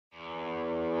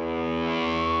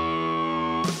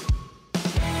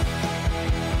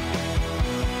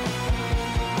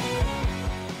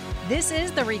This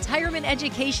is the Retirement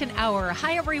Education Hour.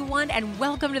 Hi, everyone, and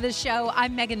welcome to the show.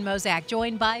 I'm Megan Mozak,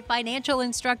 joined by financial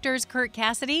instructors Kirk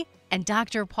Cassidy and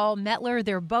Dr. Paul Metler.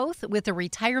 They're both with the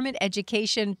Retirement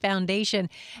Education Foundation,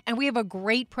 and we have a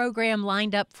great program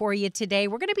lined up for you today.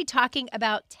 We're going to be talking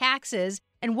about taxes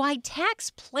and why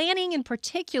tax planning in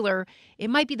particular,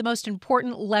 it might be the most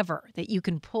important lever that you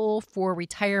can pull for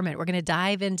retirement. We're going to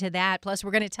dive into that. Plus, we're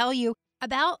going to tell you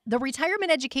about the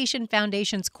Retirement Education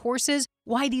Foundation's courses,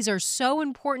 why these are so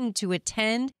important to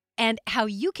attend, and how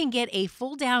you can get a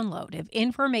full download of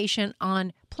information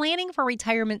on planning for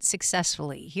retirement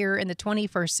successfully here in the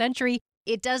 21st century.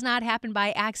 It does not happen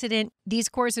by accident. These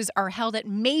courses are held at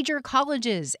major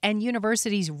colleges and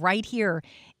universities right here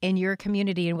in your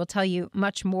community, and we'll tell you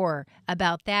much more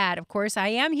about that. Of course, I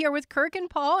am here with Kirk and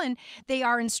Paul, and they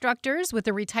are instructors with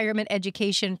the Retirement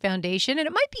Education Foundation. And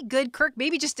it might be good, Kirk,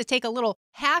 maybe just to take a little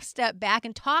half step back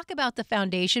and talk about the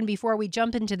foundation before we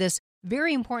jump into this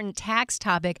very important tax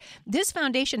topic. This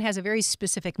foundation has a very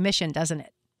specific mission, doesn't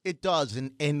it? It does.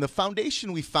 And the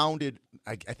foundation we founded,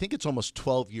 I think it's almost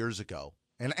 12 years ago.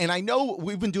 And I know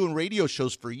we've been doing radio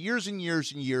shows for years and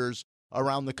years and years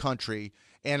around the country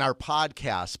and our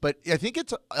podcasts. But I think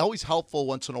it's always helpful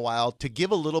once in a while to give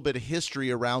a little bit of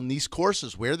history around these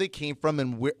courses, where they came from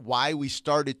and why we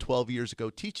started 12 years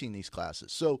ago teaching these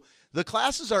classes. So the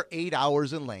classes are 8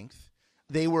 hours in length.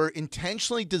 They were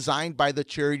intentionally designed by the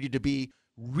charity to be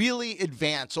really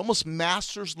advanced, almost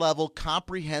master's level,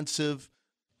 comprehensive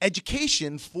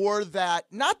education for that,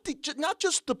 not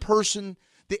just the person,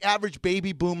 the average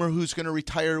baby boomer who's going to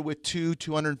retire with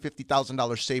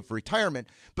 $250,000 saved for retirement,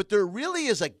 but there really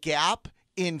is a gap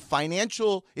in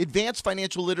advanced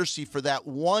financial literacy for that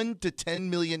 $1 to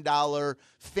 $10 million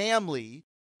family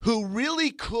who really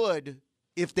could,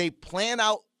 if they plan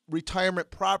out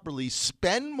retirement properly,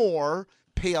 spend more,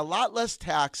 pay a lot less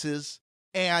taxes,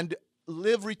 and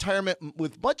live retirement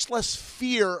with much less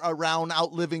fear around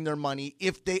outliving their money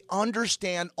if they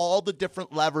understand all the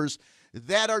different levers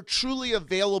that are truly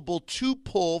available to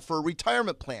pull for a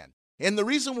retirement plan. And the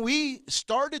reason we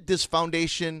started this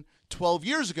foundation 12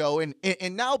 years ago, and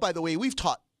now, by the way, we've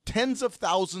taught tens of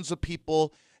thousands of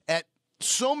people at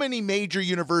so many major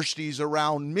universities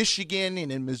around Michigan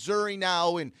and in Missouri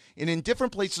now and in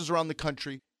different places around the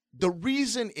country. The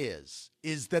reason is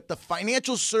that the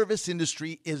financial service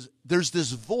industry there's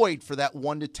this void for that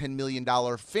 $1 to $10 million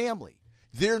family.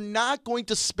 They're not going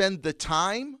to spend the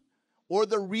time or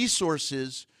the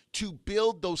resources to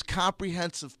build those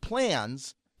comprehensive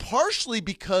plans, partially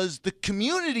because the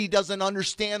community doesn't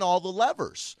understand all the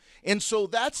levers. And so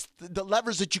that's the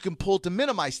levers that you can pull to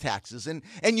minimize taxes. And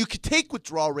you could take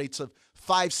withdrawal rates of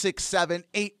 5, 6, 7,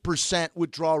 8%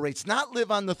 withdrawal rates, not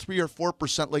live on the 3 or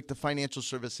 4% like the financial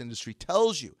service industry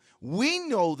tells you. We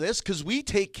know this because we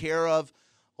take care of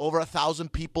over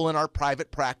 1,000 people in our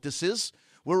private practices.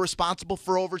 We're responsible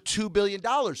for over $2 billion.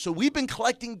 So we've been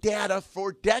collecting data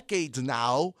for decades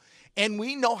now, and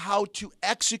we know how to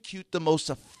execute the most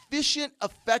efficient,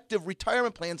 effective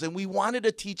retirement plans. And we wanted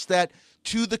to teach that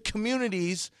to the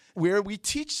communities where we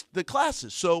teach the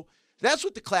classes. So that's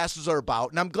what the classes are about.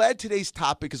 And I'm glad today's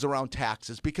topic is around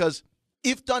taxes, because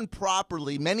if done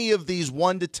properly, many of these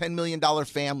 $1 to $10 million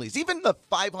families, even the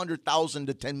 $500,000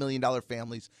 to $10 million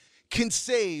families, can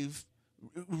save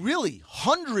really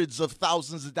hundreds of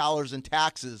thousands of dollars in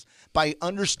taxes by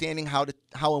understanding how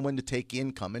and when to take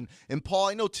income. And Paul,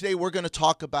 I know today we're going to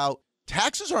talk about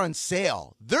taxes are on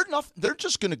sale. They're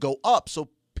just going to go up. So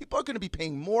people are going to be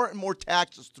paying more and more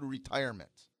taxes through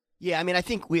retirement. Yeah, I mean, I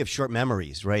think we have short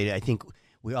memories, right? I think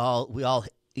we all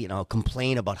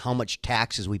complain about how much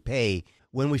taxes we pay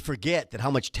when we forget that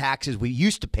how much taxes we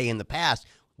used to pay in the past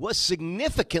was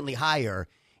significantly higher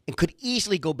and could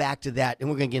easily go back to that. And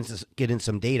we're going to get in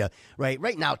some data, right?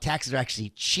 Right now, taxes are actually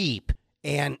cheap.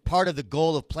 And part of the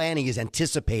goal of planning is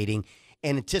anticipating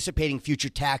future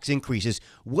tax increases.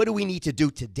 What do we need to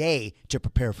do today to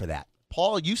prepare for that?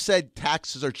 Paul, you said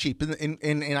taxes are cheap,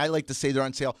 and I like to say they're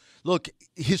on sale. Look,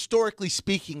 historically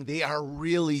speaking, they are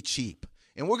really cheap.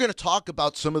 And we're going to talk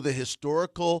about some of the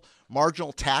historical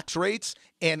marginal tax rates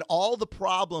and all the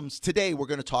problems. Today, we're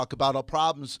going to talk about all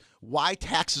problems, why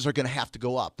taxes are going to have to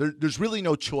go up. There's really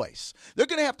no choice. They're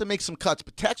going to have to make some cuts,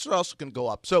 but taxes are also going to go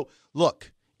up. So,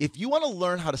 look, if you want to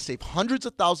learn how to save hundreds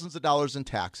of thousands of dollars in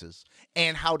taxes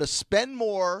and how to spend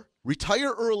more,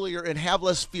 retire earlier, and have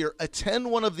less fear,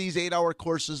 attend one of these 8-hour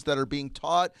courses that are being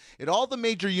taught at all the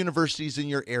major universities in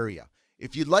your area.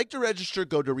 If you'd like to register,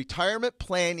 go to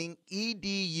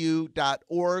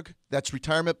retirementplanningedu.org. That's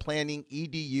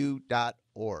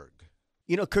retirementplanningedu.org.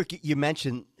 You know, Kirk, you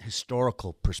mentioned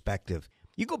historical perspective.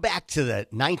 You go back to the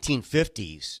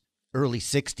 1950s, early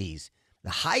 60s, the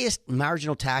highest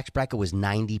marginal tax bracket was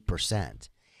 90%.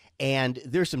 And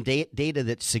there's some data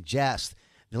that suggests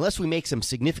that unless we make some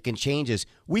significant changes,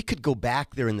 we could go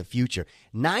back there in the future.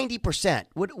 90%.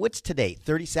 What's today?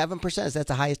 37%? Is that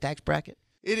the highest tax bracket?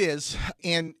 It is.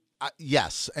 And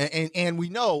yes. And we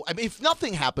know, I mean, if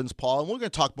nothing happens, Paul, and we're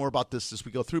going to talk more about this as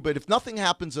we go through, but if nothing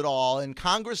happens at all and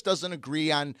Congress doesn't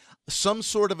agree on some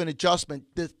sort of an adjustment,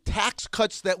 the tax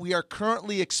cuts that we are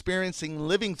currently experiencing,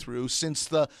 living through since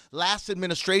the last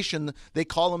administration, they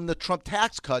call them the Trump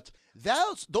tax cuts,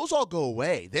 those all go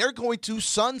away. They're going to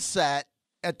sunset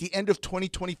at the end of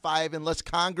 2025 unless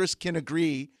Congress can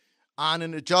agree on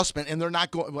an adjustment. And they're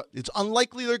not going, it's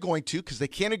unlikely they're going to because they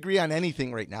can't agree on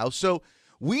anything right now. So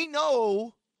we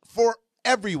know for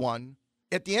everyone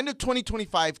at the end of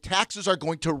 2025, taxes are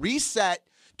going to reset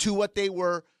to what they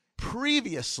were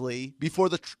previously before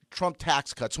the Trump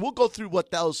tax cuts. We'll go through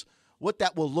what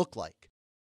that will look like.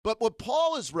 But what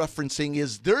Paul is referencing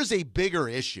is there's a bigger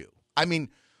issue. I mean,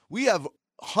 we have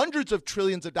hundreds of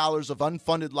trillions of dollars of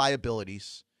unfunded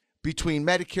liabilities between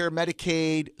Medicare,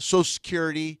 Medicaid, Social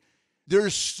Security.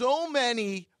 There's so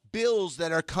many bills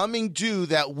that are coming due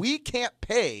that we can't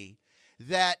pay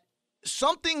that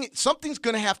something's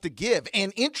going to have to give.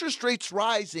 And interest rates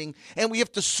rising, and we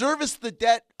have to service the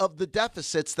debt of the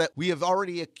deficits that we have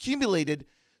already accumulated.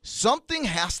 Something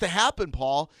has to happen,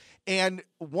 Paul. And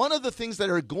one of the things that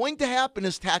are going to happen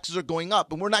is taxes are going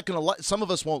up. And we're not going to, some of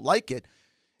us won't like it.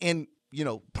 And, you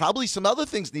know, probably some other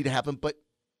things need to happen, but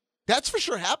that's for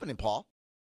sure happening, Paul.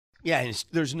 Yeah, and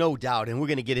there's no doubt, and we're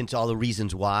going to get into all the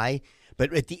reasons why.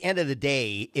 But at the end of the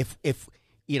day, if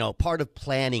you know, part of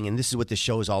planning, and this is what the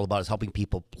show is all about, is helping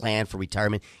people plan for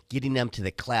retirement, getting them to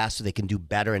the class so they can do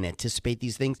better and anticipate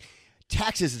these things.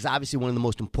 Taxes is obviously one of the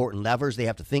most important levers they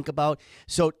have to think about.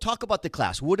 So talk about the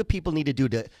class. What do people need to do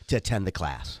to attend the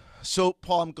class? So,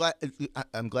 Paul,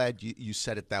 I'm glad you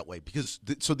said it that way because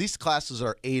so these classes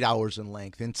are 8 hours in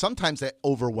length, and sometimes that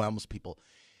overwhelms people.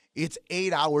 It's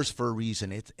 8 hours for a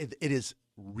reason. It is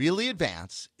really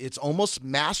advanced. It's almost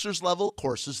master's level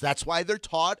courses. That's why they're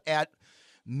taught at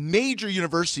major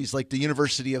universities like the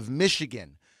University of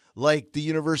Michigan, like the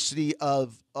University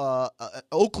of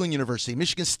Oakland University,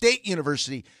 Michigan State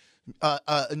University,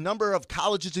 a number of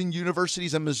colleges and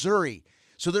universities in Missouri.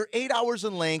 So they're 8 hours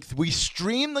in length. We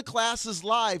stream the classes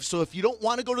live. So if you don't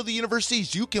want to go to the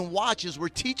universities, you can watch as we're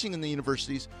teaching in the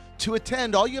universities. To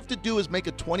attend, all you have to do is make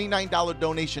a $29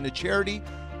 donation to charity.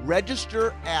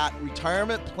 Register at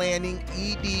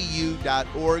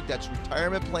retirementplanningedu.org. That's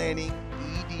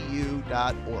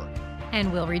retirementplanningedu.org.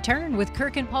 And we'll return with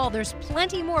Kirk and Paul. There's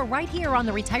plenty more right here on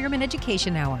the Retirement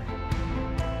Education Hour.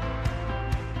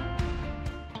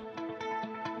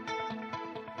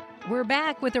 We're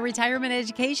back with the Retirement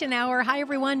Education Hour. Hi,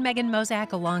 everyone. Megan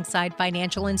Mozak alongside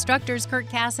financial instructors Kirk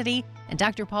Cassidy and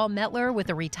Dr. Paul Mettler with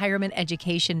the Retirement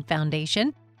Education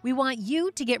Foundation. We want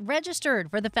you to get registered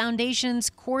for the Foundation's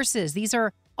courses. These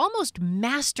are almost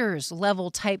master's level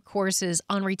type courses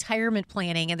on retirement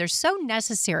planning, and they're so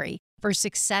necessary for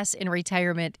success in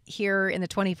retirement here in the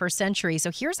 21st century. So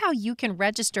here's how you can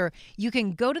register. You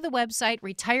can go to the website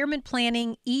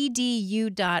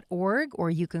retirementplanningedu.org, or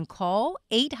you can call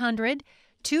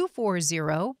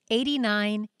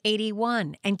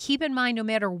 800-240-8981. And keep in mind, no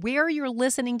matter where you're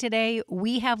listening today,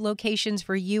 we have locations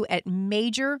for you at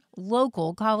major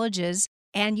local colleges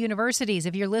and universities.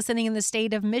 If you're listening in the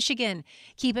state of Michigan,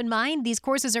 keep in mind these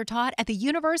courses are taught at the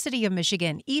University of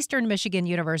Michigan, Eastern Michigan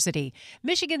University,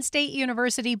 Michigan State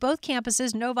University, both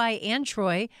campuses, Novi and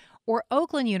Troy, or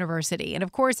Oakland University. And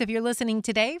of course, if you're listening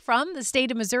today from the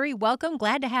state of Missouri, welcome.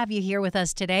 Glad to have you here with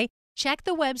us today. Check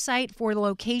the website for the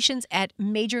locations at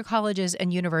major colleges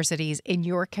and universities in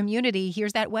your community.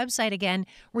 Here's that website again,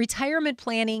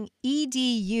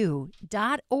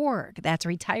 retirementplanningedu.org. That's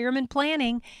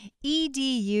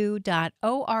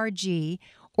retirementplanningedu.org,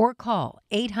 or call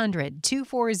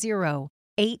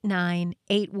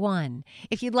 800-240-8981.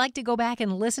 If you'd like to go back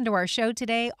and listen to our show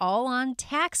today, all on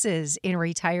taxes in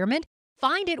retirement,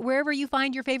 find it wherever you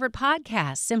find your favorite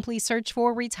podcast. Simply search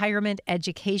for Retirement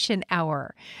Education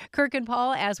Hour. Kirk and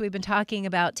Paul, as we've been talking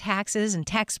about taxes and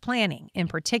tax planning in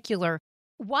particular,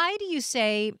 why do you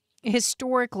say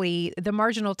historically the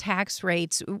marginal tax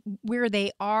rates where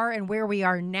they are and where we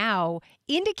are now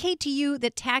indicate to you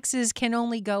that taxes can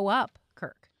only go up,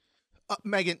 Kirk?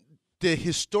 Megan, the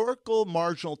historical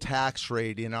marginal tax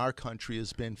rate in our country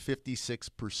has been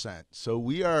 56%. So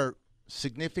we are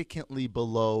significantly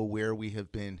below where we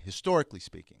have been historically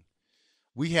speaking.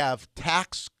 We have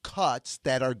tax cuts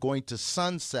that are going to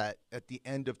sunset at the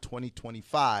end of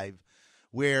 2025,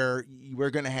 where we're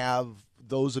going to have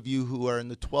those of you who are in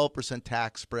the 12%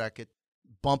 tax bracket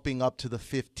bumping up to the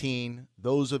 15.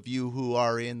 Those of you who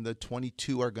are in the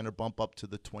 22 are going to bump up to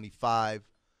the 25.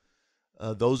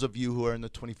 Those of you who are in the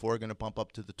 24 are going to bump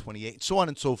up to the 28, so on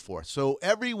and so forth. So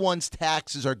everyone's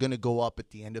taxes are going to go up at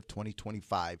the end of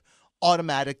 2025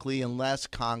 automatically unless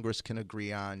Congress can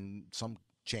agree on some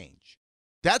change.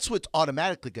 That's what's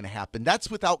automatically going to happen. That's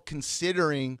without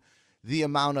considering the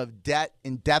amount of debt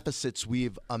and deficits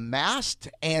we've amassed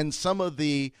and some of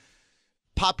the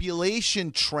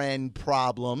population trend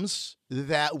problems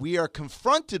that we are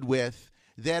confronted with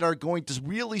that are going to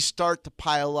really start to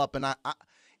pile up. And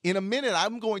in a minute,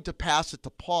 I'm going to pass it to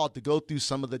Paul to go through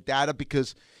some of the data,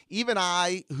 because even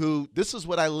I, who this is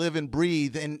what I live and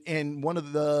breathe, and one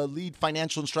of the lead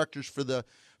financial instructors for the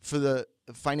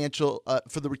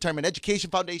Retirement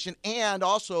Education Foundation, and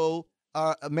also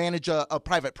manage a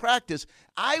private practice,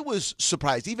 I was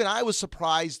surprised. Even I was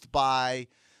surprised by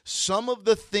some of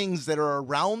the things that are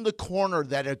around the corner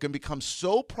that are going to become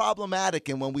so problematic.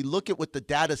 And when we look at what the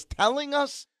data is telling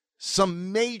us,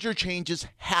 some major changes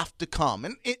have to come.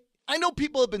 And I know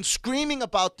people have been screaming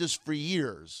about this for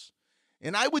years.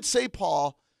 And I would say,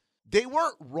 Paul, they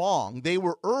weren't wrong. They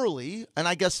were early. And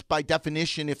I guess by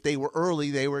definition, if they were early,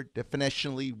 they were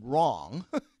definitionally wrong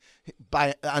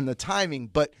on the timing.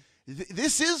 But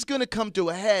this is going to come to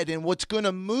a head. And what's going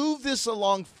to move this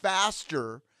along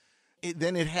faster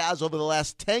than it has over the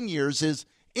last 10 years is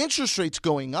interest rates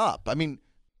going up. I mean,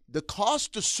 the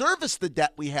cost to service the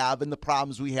debt we have and the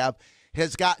problems we have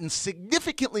has gotten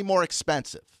significantly more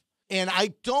expensive. And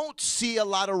I don't see a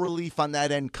lot of relief on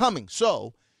that end coming.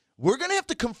 So we're going to have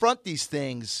to confront these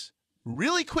things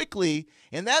really quickly.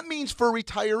 And that means for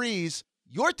retirees,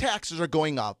 your taxes are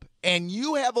going up. And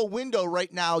you have a window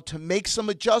right now to make some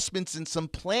adjustments and some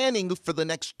planning for the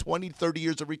next 20, 30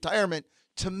 years of retirement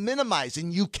to minimize.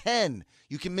 And you can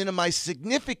minimize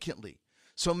significantly.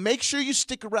 So make sure you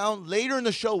stick around. Later in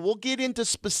the show, we'll get into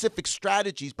specific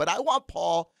strategies. But I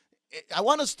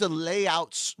want us to lay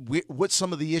out what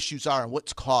some of the issues are and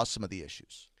what's caused some of the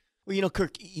issues. Well,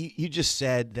 Kirk, you just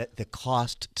said that the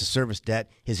cost to service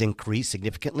debt has increased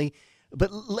significantly.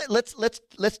 But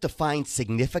let's define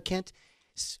significant.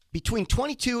 Between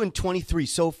 22 and 23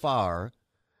 so far,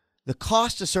 the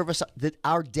cost to service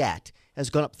our debt has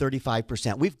gone up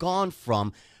 35%. We've gone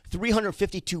from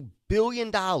 $352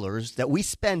 billion that we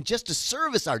spend just to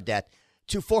service our debt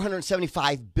to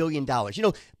 $475 billion.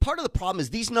 Part of the problem is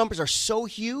these numbers are so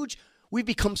huge, we've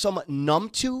become somewhat numb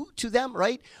to them,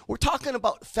 right? We're talking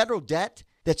about federal debt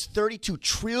that's $32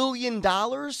 trillion.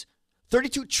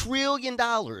 $32 trillion.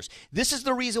 This is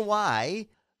the reason why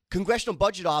Congressional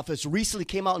Budget Office recently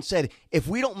came out and said, if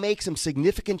we don't make some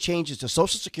significant changes to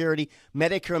Social Security,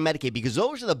 Medicare, and Medicaid, because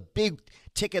those are the big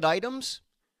ticket items,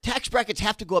 tax brackets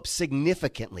have to go up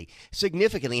significantly.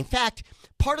 In fact,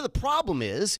 part of the problem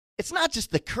is it's not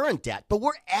just the current debt, but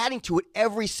we're adding to it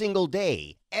every single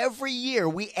day. Every year,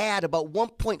 we add about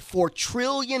 $1.4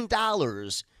 trillion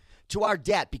to our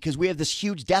debt because we have this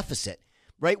huge deficit,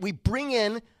 right? We bring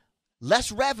in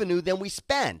less revenue than we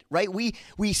spend, right? We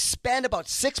spend about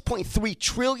 $6.3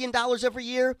 trillion every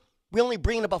year. We only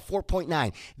bring in about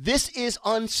 4.9. This is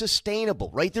unsustainable,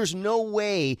 right? There's no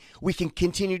way we can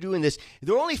continue doing this.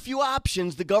 There are only a few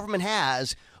options the government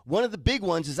has. One of the big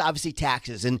ones is obviously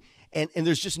taxes, and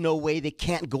there's just no way they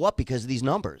can't go up because of these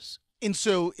numbers. And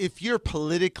so if you're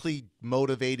politically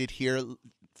motivated here,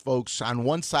 folks, on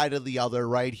one side or the other,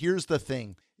 right, here's the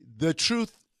thing. The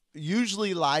truth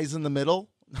usually lies in the middle.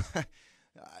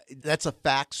 That's a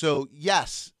fact. So,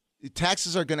 yes,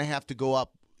 taxes are going to have to go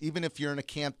up, even if you're in a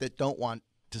camp that don't want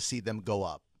to see them go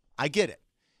up. I get it.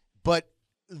 But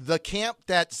the camp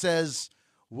that says,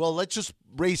 well, let's just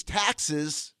raise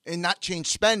taxes and not change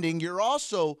spending, you're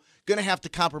also going to have to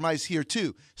compromise here,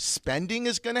 too. Spending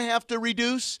is going to have to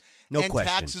reduce. No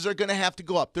question. Taxes are going to have to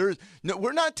go up.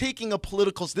 We're not taking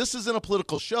this isn't a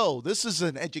political show. This is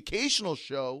an educational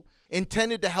show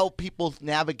intended to help people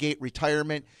navigate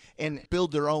retirement and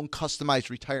build their own customized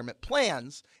retirement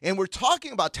plans. And we're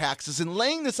talking about taxes and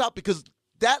laying this out because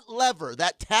that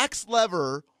tax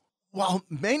lever, while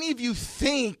many of you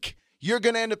think you're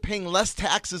going to end up paying less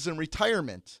taxes in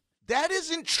retirement, that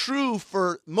isn't true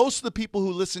for most of the people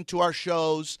who listen to our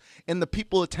shows and the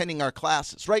people attending our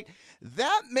classes, right?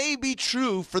 That may be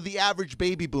true for the average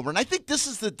baby boomer. And I think this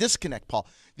is the disconnect, Paul.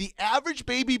 The average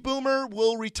baby boomer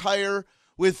will retire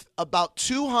with about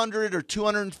 $200,000 or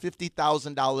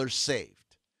 $250,000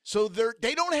 saved. So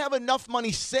they don't have enough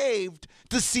money saved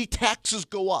to see taxes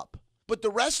go up. But the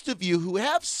rest of you who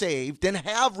have saved and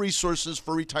have resources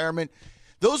for retirement,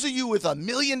 those of you with $1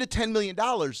 million to $10 million,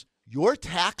 your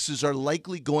taxes are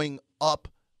likely going up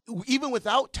even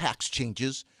without tax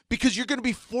changes, because you're going to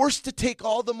be forced to take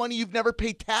all the money you've never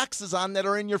paid taxes on that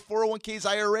are in your 401ks,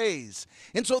 IRAs.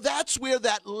 And so that's where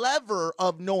that lever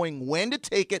of knowing when to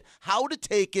take it, how to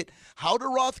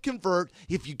Roth convert,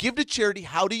 if you give to charity,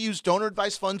 how to use donor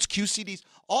advised funds, QCDs,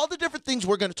 all the different things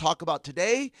we're going to talk about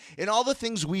today, and all the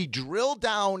things we drill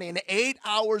down in 8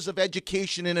 hours of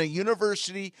education in a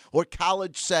university or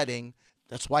college setting.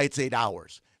 That's why it's 8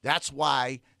 hours. That's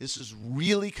why this is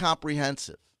really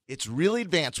comprehensive. It's really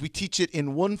advanced. We teach it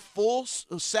in one full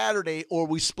Saturday, or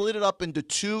we split it up into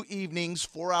 2 evenings,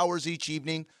 4 hours each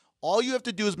evening. All you have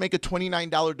to do is make a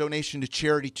 $29 donation to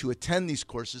charity to attend these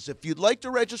courses. If you'd like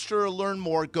to register or learn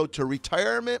more, go to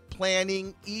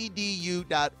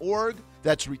retirementplanningedu.org.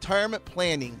 That's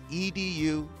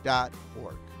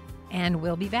retirementplanningedu.org. And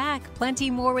we'll be back.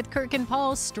 Plenty more with Kirk and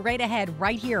Paul straight ahead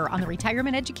right here on the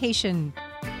Retirement Education.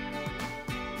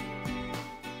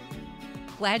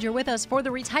 Glad you're with us for the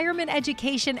Retirement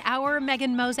Education Hour.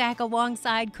 Megan Mozak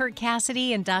alongside Kirk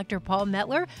Cassidy and Dr. Paul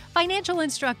Mettler, financial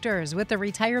instructors with the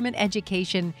Retirement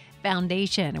Education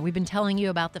Foundation. We've been telling you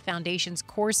about the Foundation's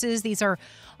courses. These are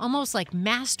almost like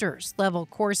master's level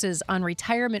courses on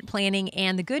retirement planning.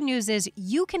 And the good news is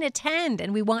you can attend,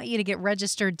 and we want you to get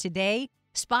registered today.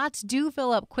 Spots do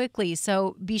fill up quickly,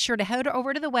 so be sure to head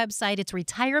over to the website. It's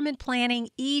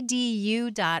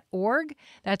retirementplanningedu.org.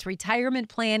 That's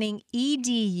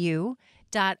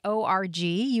retirementplanningedu.org.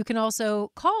 You can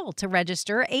also call to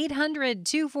register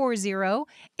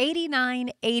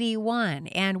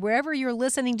 800-240-8981. And wherever you're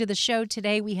listening to the show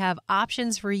today, we have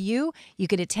options for you. You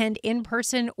could attend in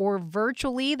person or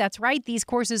virtually. That's right, these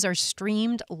courses are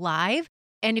streamed live.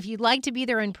 And if you'd like to be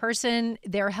there in person,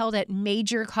 they're held at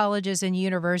major colleges and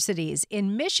universities.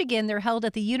 In Michigan, they're held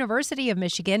at the University of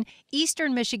Michigan,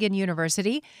 Eastern Michigan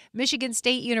University, Michigan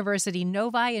State University,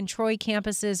 Novi and Troy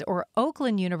campuses, or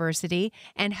Oakland University.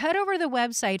 And head over to the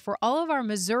website for all of our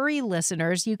Missouri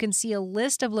listeners. You can see a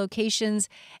list of locations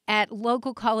at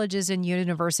local colleges and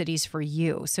universities for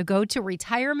you. So go to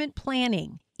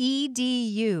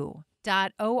retirementplanningedu.org.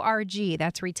 That's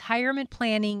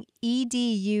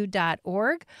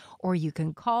retirementplanningedu.org, or you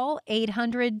can call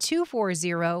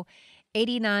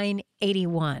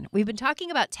 800-240-8981. We've been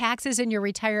talking about taxes in your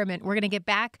retirement. We're going to get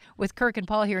back with Kirk and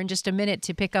Paul here in just a minute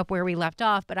to pick up where we left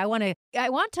off, but I want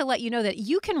to let you know that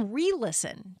you can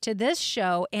re-listen to this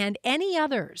show and any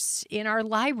others in our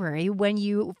library when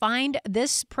you find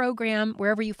this program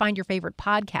wherever you find your favorite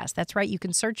podcast. That's right, you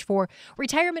can search for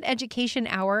Retirement Education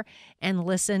Hour and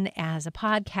listen as a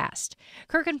podcast.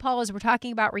 Kirk and Paul, as we're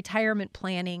talking about retirement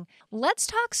planning, let's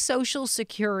talk Social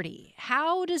Security.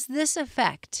 How does this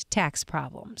affect tax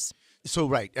problems? So,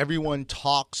 right, everyone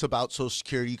talks about Social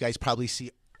Security. You guys probably see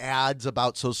ads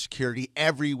about Social Security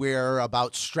everywhere,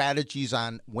 about strategies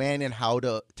on when and how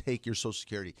to take your Social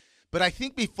Security. But I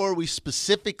think before we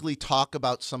specifically talk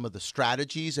about some of the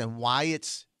strategies and why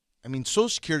Social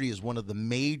Security is one of the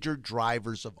major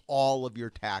drivers of all of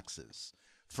your taxes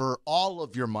for all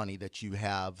of your money that you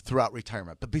have throughout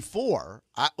retirement. But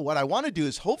what I want to do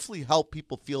is hopefully help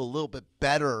people feel a little bit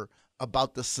better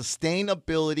about the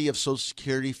sustainability of Social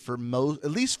Security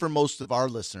at least for most of our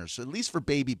listeners, so at least for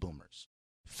baby boomers.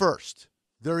 First,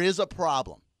 there is a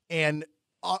problem, and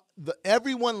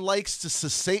everyone likes to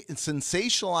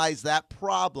sensationalize that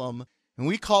problem, and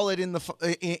we call it in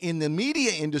the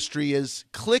media industry as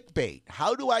clickbait.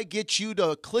 How do I get you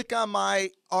to click on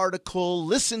my article,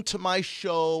 listen to my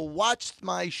show, watch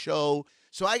my show?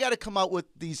 So I got to come out with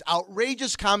these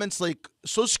outrageous comments like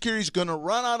Social Security is going to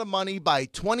run out of money by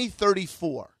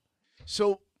 2034.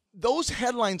 So those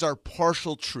headlines are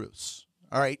partial truths.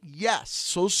 All right. Yes,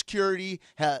 Social Security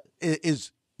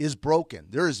is broken.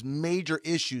 There is major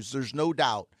issues. There's no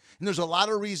doubt. And there's a lot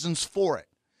of reasons for it.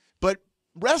 But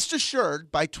rest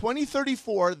assured, by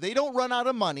 2034, they don't run out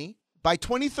of money. By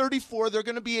 2034, they're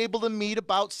going to be able to meet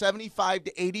about 75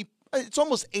 to 80. It's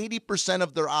almost 80%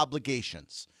 of their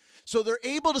obligations. So they're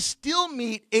able to still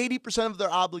meet 80% of their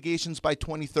obligations by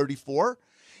 2034.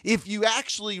 If you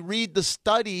actually read the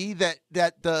study that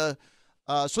the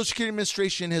Social Security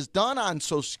Administration has done on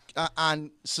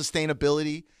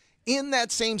sustainability, in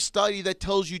that same study that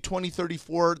tells you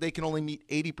 2034 they can only meet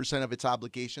 80% of its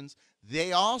obligations,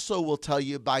 they also will tell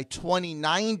you by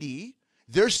 2090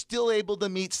 they're still able to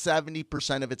meet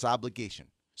 70% of its obligation.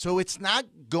 So it's not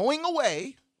going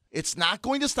away. It's not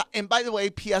going to stop. And by the way,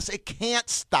 P.S., it can't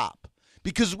stop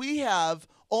because we have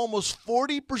almost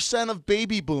 40% of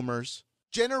baby boomers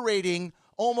generating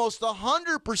almost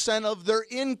 100% of their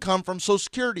income from Social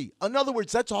Security. In other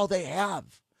words, that's all they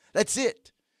have. That's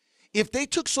it. If they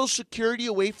took Social Security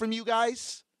away from you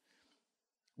guys,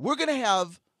 we're going to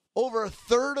have over a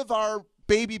third of our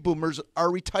baby boomers, our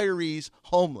retirees,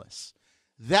 homeless.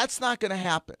 That's not going to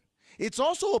happen. It's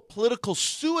also a political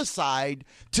suicide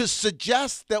to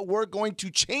suggest that we're going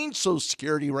to change Social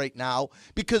Security right now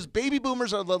because baby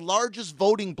boomers are the largest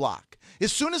voting bloc.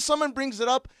 As soon as someone brings it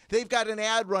up, they've got an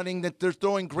ad running that they're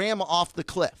throwing grandma off the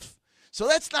cliff. So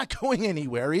that's not going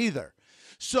anywhere either.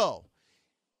 So,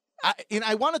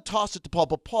 I want to toss it to Paul,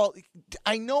 but Paul,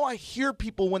 I know I hear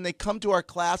people when they come to our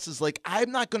classes like,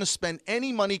 I'm not going to spend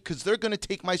any money because they're going to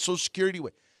take my Social Security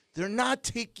away. They're not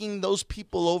taking those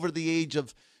people over the age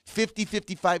of 50,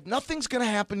 55. Nothing's going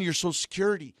to happen to your Social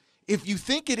Security. If you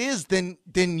think it is, then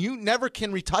you never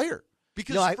can retire.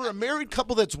 Because for a married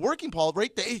couple that's working, Paul,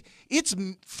 right, it's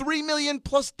 $3 million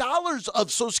plus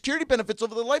of Social Security benefits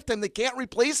over their lifetime. They can't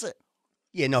replace it.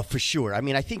 Yeah, no, for sure. I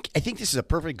mean, I think this is a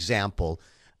perfect example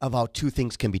of how two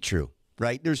things can be true,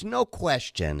 right? There's no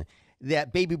question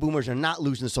that baby boomers are not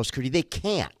losing the Social Security. They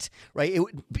can't, right?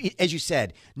 As you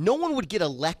said, no one would get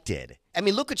elected. I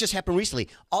mean, look what just happened recently.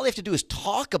 All they have to do is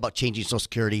talk about changing Social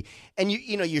Security, and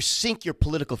you sink your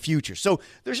political future. So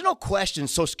there's no question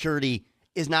Social Security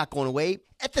is not going away.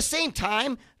 At the same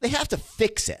time, they have to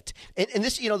fix it. And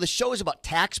this, the show is about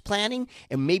tax planning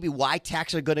and maybe why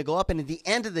taxes are going to go up. And at the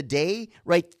end of the day,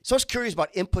 right, Social Security is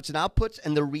about inputs and outputs.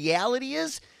 And the reality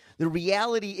is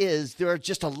there are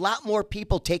just a lot more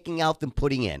people taking out than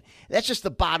putting in. That's just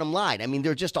the bottom line. I mean,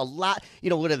 there are just a lot,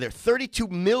 what are there, 32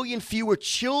 million fewer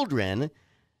children.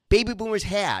 Baby boomers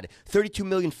had 32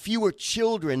 million fewer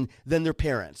children than their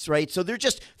parents, right? So they're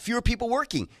just fewer people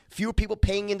working, fewer people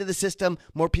paying into the system,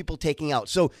 more people taking out.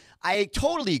 So I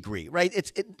totally agree, right?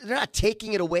 They're not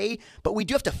taking it away, but we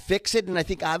do have to fix it. And I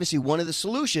think obviously one of the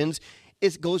solutions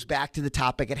goes back to the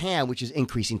topic at hand, which is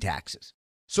increasing taxes.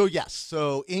 So yes,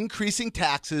 so increasing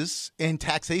taxes and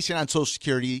taxation on Social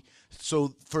Security.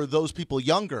 So for those people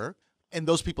younger and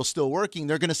those people still working,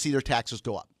 they're going to see their taxes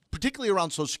go up, particularly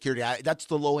around Social Security. That's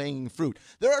the low-hanging fruit.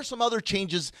 There are some other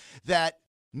changes that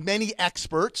many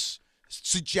experts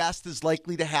suggest is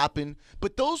likely to happen,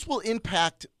 but those will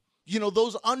impact,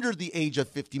 those under the age of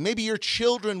 50. Maybe your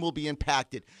children will be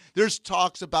impacted. There's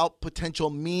talks about potential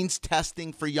means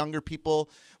testing for younger people,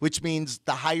 which means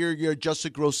the higher your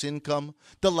adjusted gross income,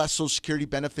 the less Social Security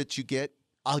benefits you get.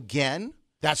 Again,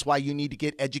 that's why you need to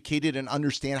get educated and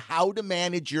understand how to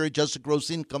manage your adjusted gross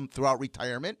income throughout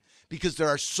retirement, because there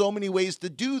are so many ways to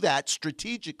do that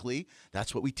strategically.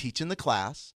 That's what we teach in the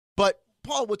class. But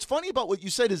Paul, what's funny about what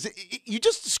you said is you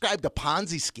just described a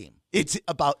Ponzi scheme. It's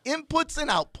about inputs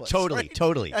and outputs. Totally, right?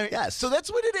 totally. I mean, yes. So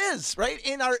that's what it is, right?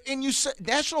 And you said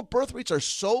national birth rates are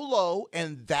so low,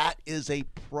 and that is a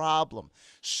problem.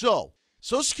 So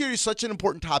Social Security is such an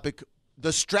important topic.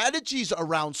 The strategies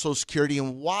around Social Security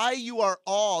and why you are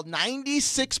all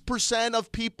 96%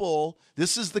 of people,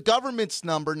 this is the government's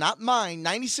number, not mine,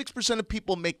 96% of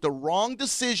people make the wrong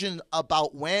decision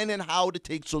about when and how to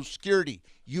take Social Security.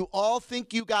 You all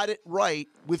think you got it right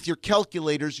with your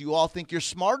calculators. You all think you're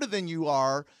smarter than you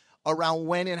are around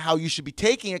when and how you should be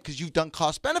taking it because you've done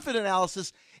cost-benefit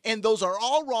analysis, and those are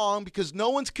all wrong because no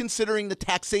one's considering the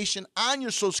taxation on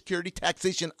your Social Security,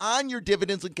 taxation on your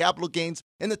dividends and capital gains,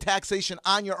 and the taxation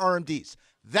on your RMDs.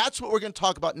 That's what we're going to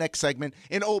talk about next segment.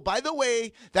 And oh, by the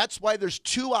way, that's why there's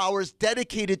 2 hours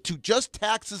dedicated to just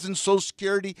taxes and Social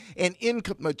Security and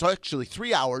income. It's actually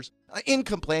 3 hours,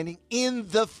 income planning in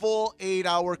the full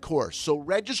 8-hour course. So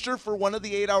register for one of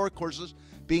the 8-hour courses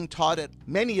being taught at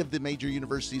many of the major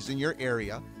universities in your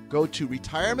area. Go to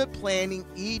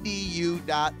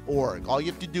retirementplanningedu.org. All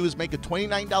you have to do is make a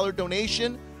 $29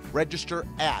 donation. Register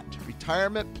at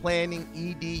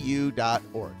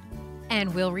retirementplanningedu.org.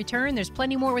 And we'll return. There's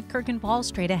plenty more with Kirk and Paul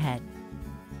straight ahead.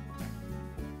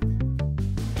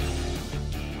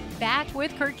 Back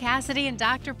with Kirk Cassidy and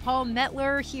Dr. Paul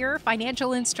Mettler here,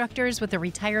 financial instructors with the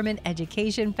Retirement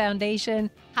Education Foundation.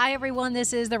 Hi, everyone.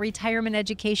 This is the Retirement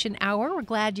Education Hour. We're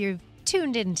glad you've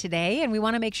tuned in today, and we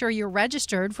want to make sure you're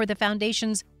registered for the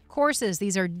Foundation's courses.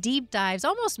 These are deep dives,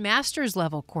 almost master's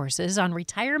level courses on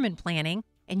retirement planning,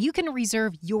 and you can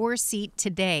reserve your seat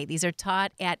today. These are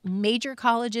taught at major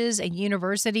colleges and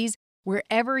universities.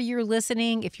 Wherever you're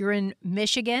listening, if you're in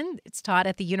Michigan, it's taught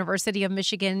at the University of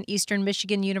Michigan, Eastern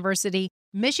Michigan University,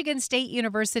 Michigan State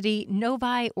University,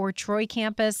 Novi or Troy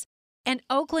campus, and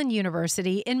Oakland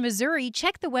University. In Missouri,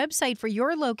 check the website for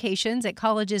your locations at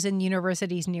colleges and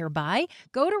universities nearby.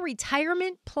 Go to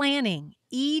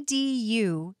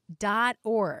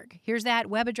retirementplanningedu.org. Here's that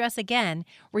web address again,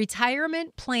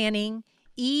 retirementplanningedu.org.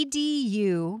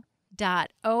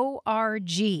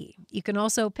 You can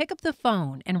also pick up the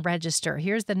phone and register.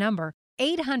 Here's the number,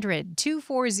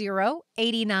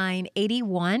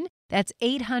 800-240-8981. That's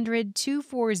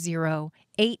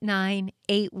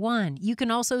 800-240-8981. You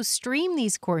can also stream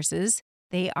these courses.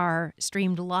 They are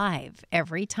streamed live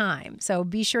every time. So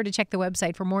be sure to check the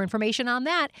website for more information on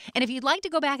that. And if you'd like to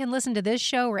go back and listen to this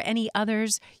show or any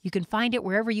others, you can find it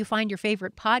wherever you find your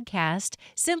favorite podcast.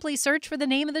 Simply search for the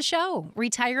name of the show,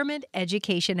 Retirement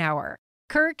Education Hour.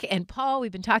 Kirk and Paul,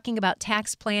 we've been talking about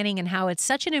tax planning and how it's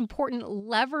such an important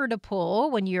lever to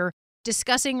pull when you're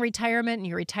discussing retirement and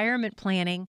your retirement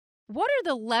planning. What are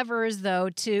the levers, though,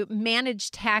 to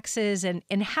manage taxes, and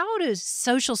how does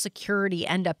Social Security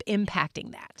end up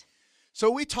impacting that? So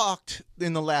we talked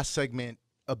in the last segment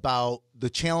about the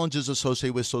challenges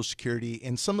associated with Social Security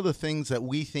and some of the things that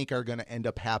we think are going to end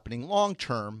up happening long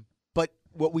term. But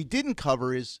what we didn't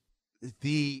cover is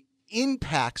the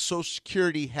impact Social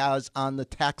Security has on the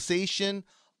taxation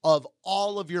of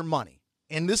all of your money.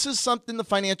 And this is something the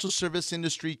financial service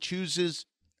industry chooses.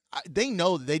 They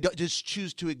know they don't just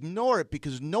choose to ignore it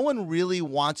because no one really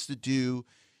wants to do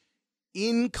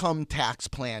income tax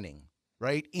planning,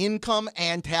 right? Income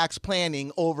and tax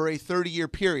planning over a 30-year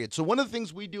period. So one of the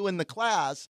things we do in the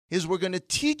class is we're going to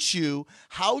teach you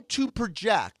how to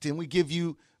project, and we give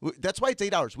you, that's why it's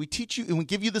 8 hours. We teach you and we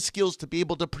give you the skills to be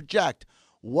able to project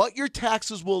what your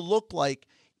taxes will look like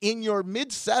in your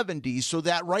mid-70s so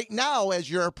that right now,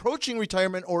 as you're approaching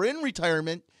retirement or in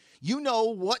retirement, you know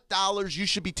what dollars you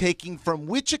should be taking from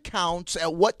which accounts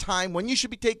at what time, when you should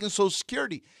be taking Social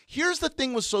Security. Here's the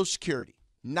thing with Social Security.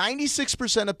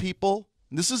 96% of people,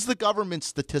 this is the government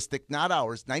statistic, not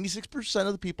ours, 96%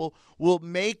 of the people will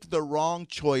make the wrong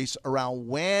choice around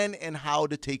when and how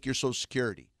to take your Social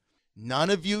Security. None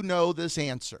of you know this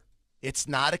answer. It's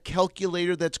not a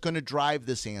calculator that's going to drive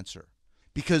this answer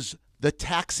because the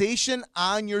taxation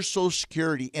on your Social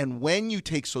Security and when you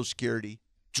take Social Security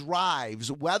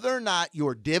drives whether or not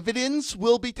your dividends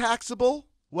will be taxable,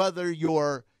 whether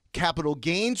your capital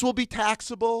gains will be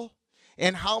taxable,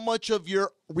 and how much of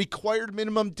your required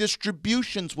minimum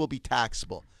distributions will be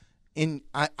taxable. And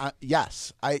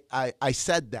yes, I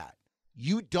said that.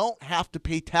 You don't have to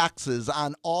pay taxes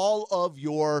on all of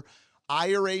your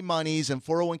IRA monies and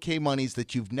 401k monies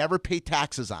that you've never paid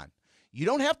taxes on. You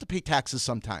don't have to pay taxes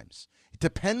sometimes.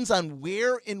 Depends on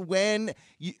where and when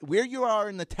where you are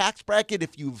in the tax bracket,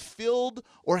 if you've filled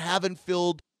or haven't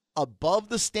filled above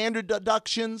the standard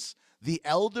deductions, the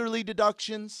elderly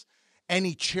deductions,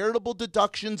 any charitable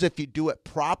deductions if you do it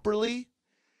properly.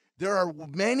 There are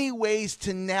many ways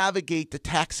to navigate the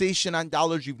taxation on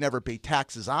dollars you've never paid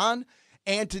taxes on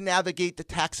and to navigate the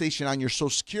taxation on your Social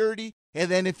Security.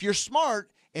 And then if you're smart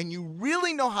and you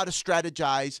really know how to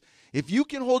strategize, if you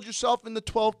can hold yourself in the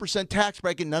 12% tax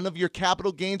bracket, none of your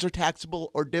capital gains are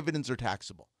taxable or dividends are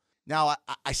taxable. Now,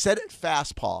 I said it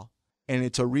fast, Paul, and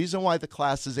it's a reason why the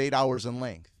class is 8 hours in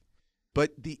length.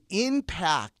 But the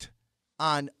impact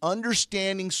on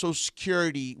understanding Social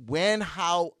Security when,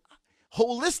 how,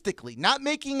 holistically, not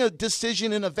making a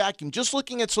decision in a vacuum, just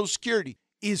looking at Social Security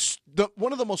is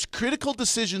one of the most critical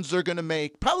decisions they're going to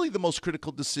make, probably the most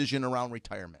critical decision around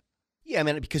retirement. Yeah, I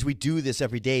mean, because we do this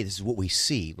every day. This is what we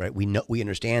see, right? We know, we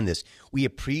understand this. We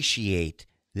appreciate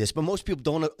this, but most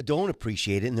people don't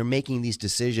appreciate it, and they're making these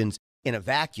decisions in a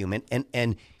vacuum.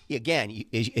 And again,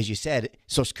 as you said,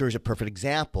 Social Security is a perfect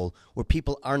example where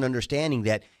people aren't understanding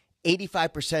that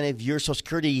 85% of your Social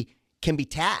Security can be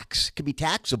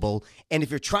taxable. And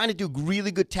if you're trying to do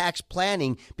really good tax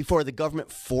planning before the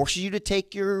government forces you to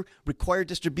take your required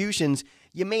distributions,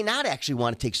 you may not actually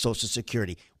want to take Social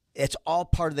Security. It's all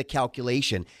part of the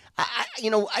calculation.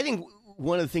 I think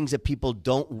one of the things that people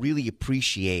don't really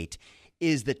appreciate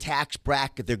is the tax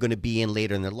bracket they're going to be in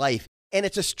later in their life. And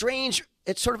it's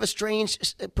sort of a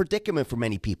strange predicament for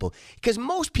many people because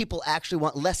most people actually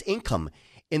want less income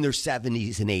in their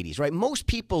 70s and 80s, right? Most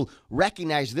people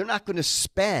recognize they're not going to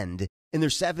spend in their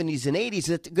 70s and 80s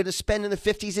that they're going to spend in the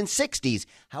 50s and 60s.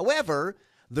 However,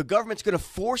 the government's going to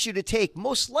force you to take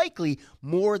most likely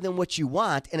more than what you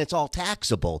want, and it's all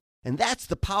taxable. And that's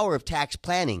the power of tax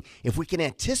planning. If we can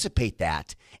anticipate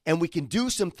that and we can do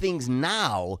some things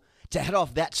now to head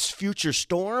off that future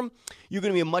storm, you're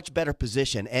going to be in a much better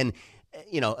position. And,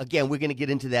 again, we're going to get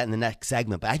into that in the next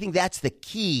segment. But I think that's the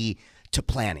key to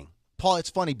planning. Paul, it's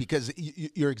funny because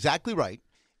you're exactly right.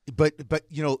 But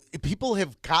people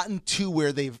have gotten to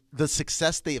where the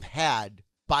success they've had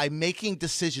by making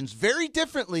decisions very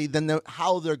differently than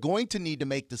how they're going to need to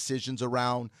make decisions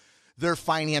around their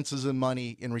finances and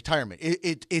money in retirement.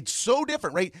 It's so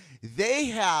different, right? They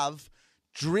have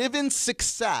driven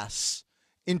success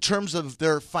in terms of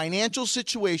their financial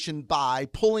situation by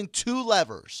pulling two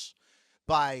levers,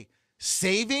 by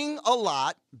saving a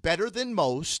lot better than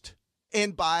most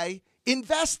and by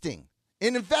investing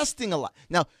and investing a lot.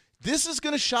 Now, this is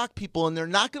going to shock people, and they're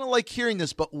not going to like hearing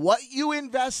this, but what you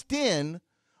invest in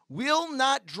will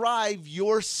not drive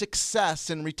your success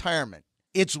in retirement.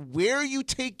 It's where you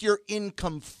take your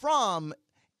income from,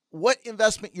 what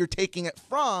investment you're taking it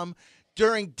from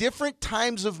during different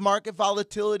times of market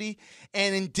volatility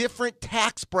and in different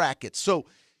tax brackets. So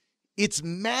it's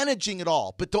managing it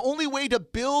all. But the only way to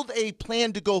build a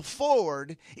plan to go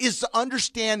forward is to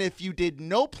understand if you did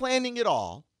no planning at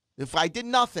all, if I did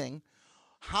nothing,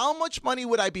 how much money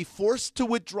would I be forced to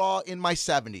withdraw in my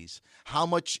 70s? How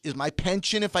much is my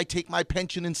pension if I take my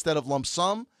pension instead of lump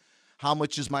sum? How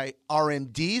much is my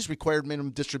RMDs, required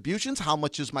minimum distributions? How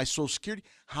much is my Social Security?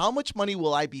 How much money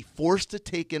will I be forced to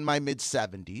take in my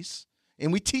mid-70s?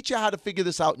 And we teach you how to figure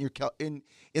this out in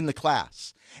the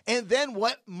class. And then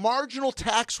what marginal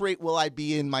tax rate will I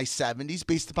be in my 70s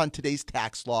based upon today's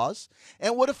tax laws?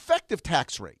 And what effective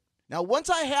tax rate? Now, once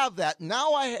I have that,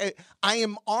 now I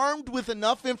am armed with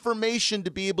enough information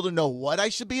to be able to know what I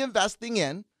should be investing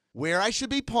in, where I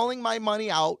should be pulling my money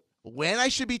out, when I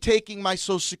should be taking my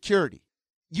Social Security.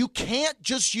 You can't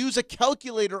just use a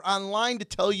calculator online to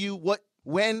tell you what,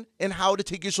 when, and how to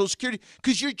take your Social Security,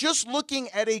 because you're just looking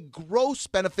at a gross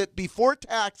benefit before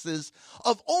taxes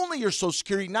of only your Social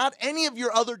Security, not any of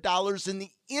your other dollars and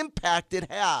the impact it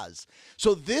has.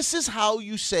 So this is how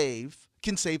you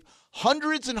can save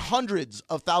hundreds and hundreds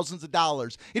of thousands of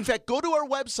dollars. In fact, go to our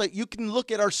website. You can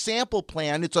look at our sample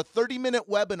plan. It's a 30-minute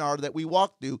webinar that we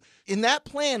walk through. In that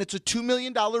plan, it's a $2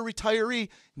 million retiree.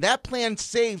 That plan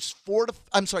saves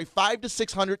 $500,000 to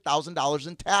 $600,000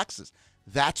 in taxes.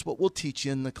 That's what we'll teach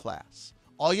you in the class.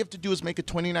 All you have to do is make a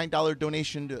 $29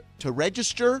 donation to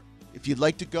register. If you'd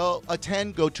like to go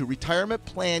attend, go to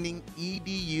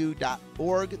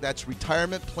retirementplanningedu.org. That's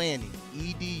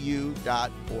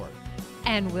retirementplanningedu.org.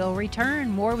 And we'll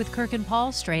return more with Kirk and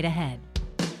Paul straight ahead.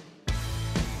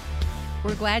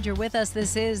 We're glad you're with us.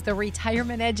 This is the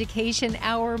Retirement Education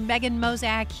Hour. Megan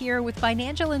Mozak here with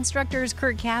financial instructors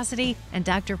Kirk Cassidy and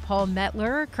Dr. Paul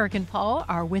Mettler. Kirk and Paul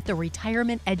are with the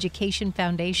Retirement Education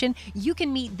Foundation. You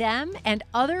can meet them and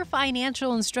other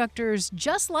financial instructors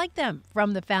just like them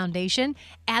from the foundation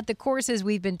at the courses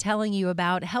we've been telling you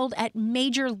about, held at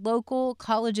major local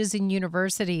colleges and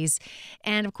universities.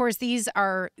 And of course, these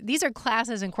are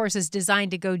classes and courses designed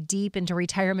to go deep into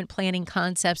retirement planning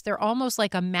concepts. They're almost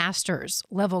like a master's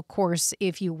level course,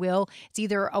 if you will. It's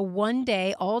either a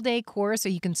one-day, all-day course, or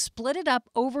you can split it up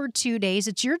over 2 days.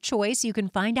 It's your choice. You can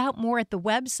find out more at the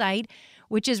website,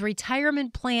 which is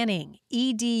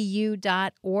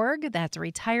retirementplanningedu.org. That's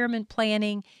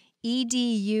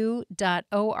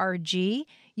retirementplanningedu.org.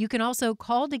 You can also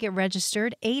call to get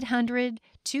registered,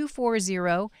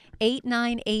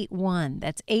 800-240-8981.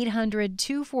 That's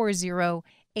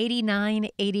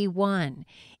 800-240-8981.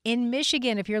 In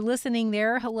Michigan, if you're listening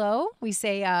there, hello. We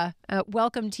say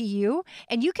welcome to you.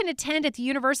 And you can attend at the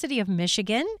University of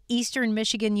Michigan, Eastern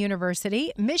Michigan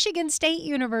University, Michigan State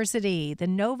University, the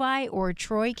Novi or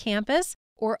Troy campus,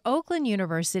 or Oakland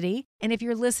University. And if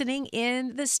you're listening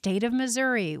in the state of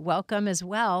Missouri, welcome as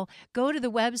well. Go to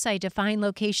the website to find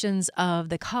locations of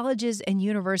the colleges and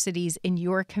universities in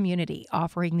your community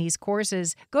offering these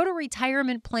courses. Go to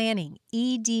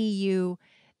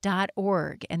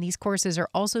retirementplanningedu.org. And these courses are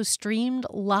also streamed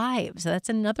live. So that's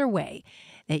another way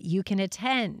that you can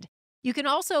attend. You can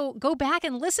also go back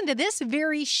and listen to this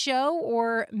very show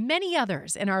or many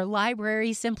others in our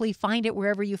library. Simply find it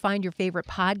wherever you find your favorite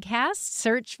podcasts.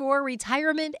 Search for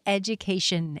Retirement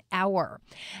Education Hour.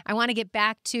 I want to get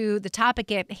back to the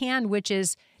topic at hand, which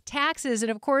is taxes. And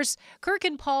of course, Kirk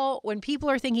and Paul, when people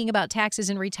are thinking about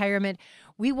taxes in retirement,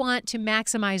 we want to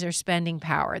maximize our spending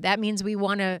power. That means we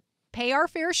want to pay our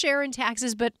fair share in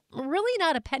taxes, but really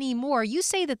not a penny more. You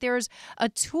say that there's a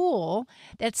tool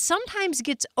that sometimes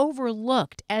gets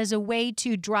overlooked as a way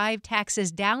to drive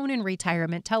taxes down in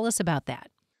retirement. Tell us about that.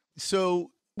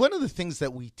 So one of the things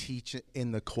that we teach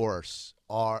in the course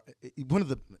are one of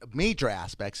the major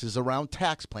aspects is around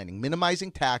tax planning, minimizing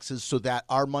taxes so that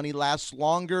our money lasts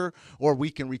longer or we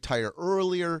can retire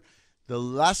earlier. The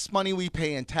less money we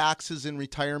pay in taxes in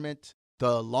retirement,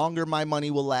 the longer my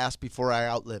money will last before I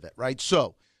outlive it, right?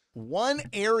 So one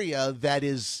area that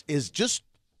is just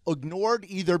ignored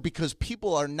either because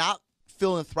people are not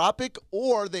philanthropic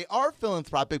or they are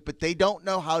philanthropic, but they don't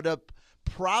know how to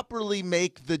properly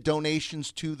make the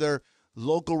donations to their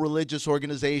local religious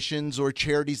organizations or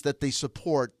charities that they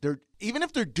support. Even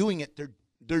if they're doing it,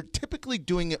 they're typically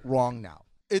doing it wrong now.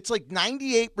 It's like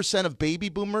 98% of baby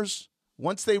boomers,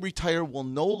 once they retire, will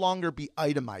no longer be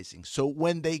itemizing. So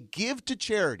when they give to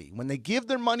charity, when they give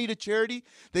their money to charity,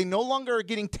 they no longer are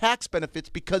getting tax benefits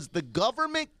because the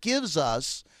government gives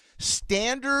us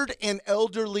standard and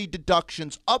elderly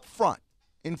deductions up front.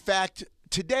 In fact,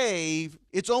 today,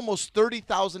 it's almost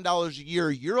 $30,000 a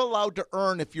year you're allowed to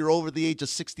earn if you're over the age of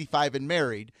 65 and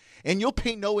married, and you'll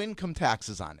pay no income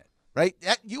taxes on it, right?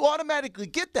 You automatically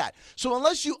get that. So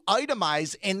unless you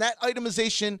itemize, and that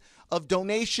itemization of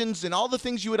donations and all the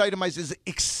things you would itemize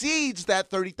exceeds that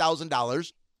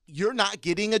 $30,000, you're not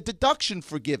getting a deduction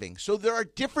for giving. So there are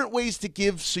different ways to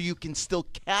give so you can still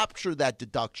capture that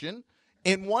deduction.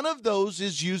 And one of those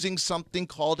is using something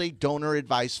called a donor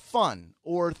advised fund,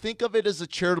 or think of it as a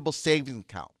charitable savings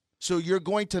account. So you're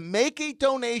going to make a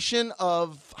donation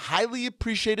of highly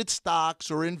appreciated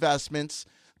stocks or investments,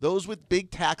 those with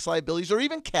big tax liabilities or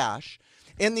even cash.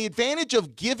 And the advantage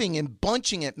of giving and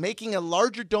bunching it, making a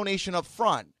larger donation up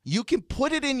front, you can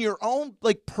put it in your own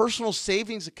personal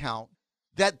savings account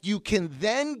that you can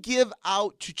then give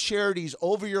out to charities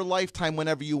over your lifetime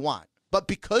whenever you want. But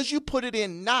because you put it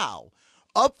in now,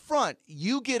 up front,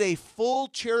 you get a full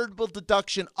charitable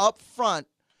deduction up front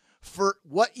for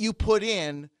what you put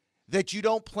in that you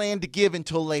don't plan to give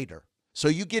until later. So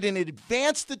you get an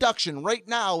advanced deduction right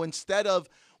now instead of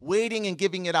waiting and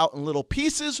giving it out in little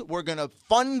pieces. We're going to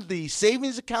fund the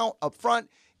savings account up front,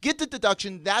 get the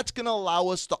deduction. That's going to allow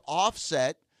us to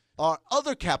offset our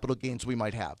other capital gains we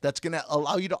might have. That's going to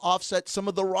allow you to offset some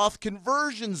of the Roth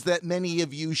conversions that many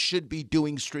of you should be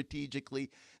doing strategically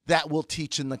that we'll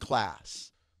teach in the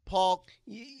class. Paul,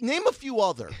 name a few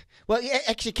other. Well,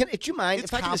 actually, do you mind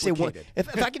It's if I can just say one?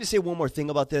 If I can just say one more thing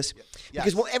about this, Yes.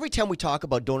 because every time we talk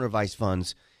about donor advised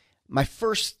funds, my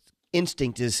first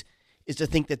instinct is to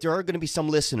think that there are going to be some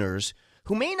listeners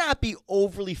who may not be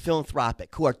overly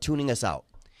philanthropic who are tuning us out.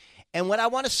 And what I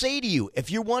want to say to you, if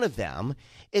you're one of them,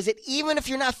 is that even if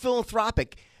you're not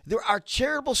philanthropic, there are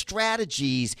charitable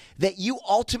strategies that you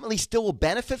ultimately still will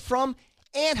benefit from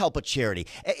and help a charity.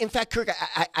 In fact, Kirk,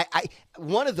 I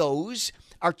one of those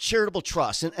are charitable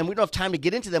trusts, and we don't have time to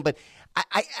get into them, but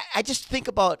I just think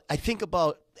about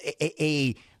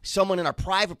someone in our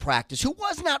private practice who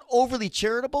was not overly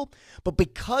charitable, but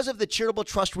because of the charitable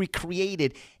trust we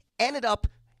created, ended up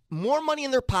more money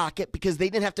in their pocket because they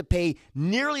didn't have to pay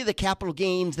nearly the capital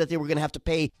gains that they were going to have to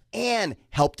pay and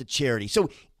help the charity. So,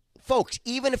 folks,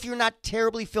 even if you're not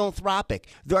terribly philanthropic,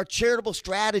 there are charitable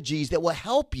strategies that will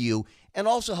help you and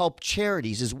also help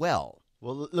charities as well.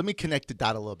 Well, let me connect the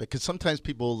dot a little bit, because sometimes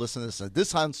people will listen to this and say, this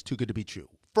sounds too good to be true.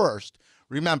 First,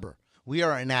 remember, we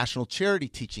are a national charity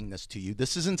teaching this to you.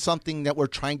 This isn't something that we're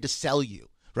trying to sell you,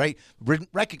 right?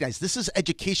 Recognize this is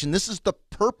education. This is the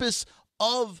purpose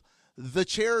of the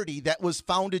charity that was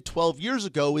founded 12 years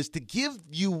ago, is to give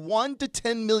you $1 to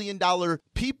 $10 million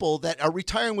people that are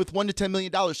retiring with $1 to $10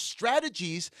 million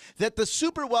strategies that the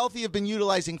super wealthy have been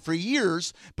utilizing for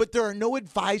years, but there are no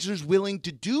advisors willing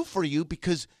to do for you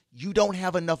because you don't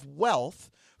have enough wealth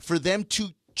for them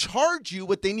to charge you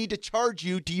what they need to charge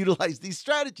you to utilize these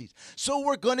strategies. So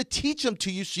we're going to teach them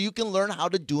to you so you can learn how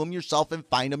to do them yourself and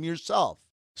find them yourself.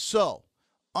 So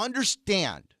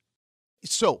understand.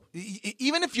 So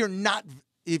even if you're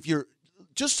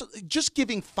just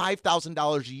giving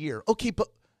 $5,000 a year, okay,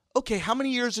 how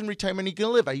many years in retirement are you going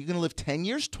to live? Are you going to live 10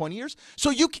 years, 20 years? So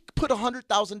you can put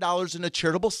 $100,000 in a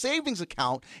charitable savings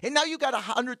account, and now you got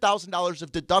 $100,000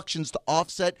 of deductions to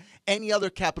offset any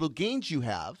other capital gains you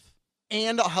have,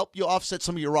 and I'll help you offset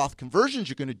some of your Roth conversions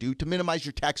you're going to do to minimize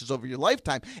your taxes over your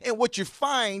lifetime. And what you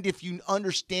find, if you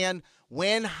understand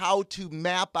how to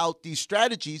map out these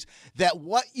strategies, that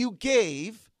what you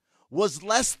gave was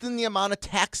less than the amount of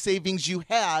tax savings you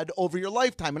had over your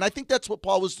lifetime. And I think that's what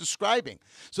Paul was describing.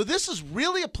 So this is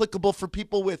really applicable for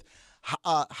people with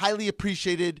highly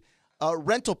appreciated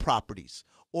rental properties,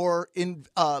 or in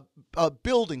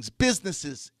buildings,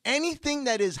 businesses, anything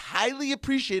that is highly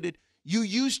appreciated. You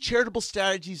use charitable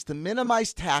strategies to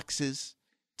minimize taxes,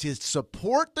 to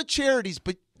support the charities,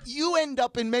 but you end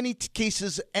up in many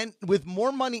cases and with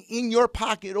more money in your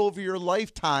pocket over your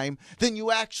lifetime than you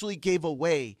actually gave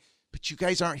away. But you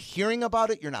guys aren't hearing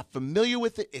about it. You're not familiar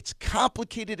with it. It's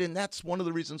complicated, and that's one of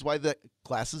the reasons why the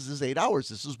classes is 8 hours.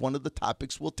 This is one of the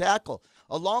topics we'll tackle,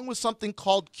 along with something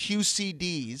called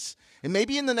QCDs. And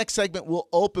maybe in the next segment, we'll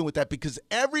open with that, because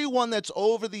everyone that's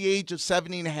over the age of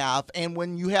 70 and a half, and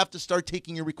when you have to start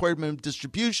taking your required minimum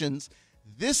distributions,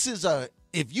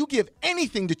 if you give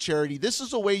anything to charity, this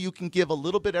is a way you can give a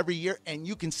little bit every year, and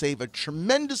you can save a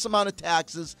tremendous amount of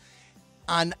taxes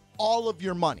on all of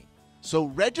your money. So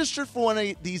register for one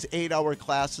of these 8-hour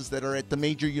classes that are at the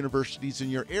major universities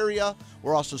in your area.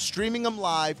 We're also streaming them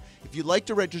live. If you'd like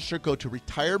to register, go to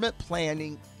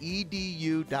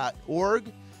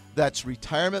retirementplanningedu.org. That's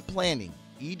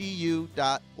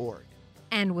retirementplanningedu.org.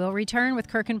 And we'll return with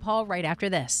Kirk and Paul right after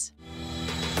this.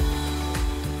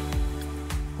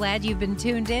 Glad you've been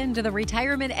tuned in to the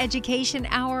Retirement Education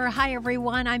Hour. Hi,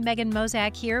 everyone. I'm Megan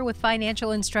Mozak here with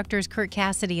financial instructors Kirk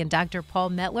Cassidy and Dr. Paul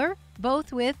Mettler,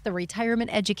 both with the Retirement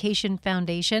Education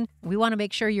Foundation. We want to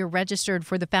make sure you're registered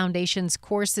for the Foundation's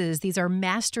courses. These are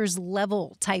master's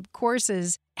level type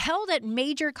courses held at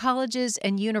major colleges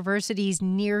and universities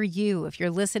near you. If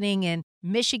you're listening in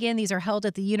Michigan, these are held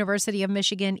at the University of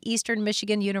Michigan, Eastern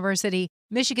Michigan University,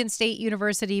 Michigan State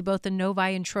University, both the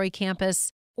Novi and Troy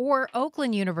campus, or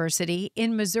Oakland University.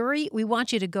 In Missouri, we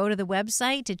want you to go to the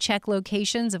website to check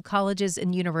locations of colleges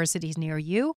and universities near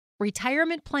you.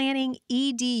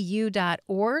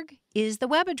 Retirementplanningedu.org is the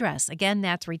web address. Again,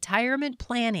 that's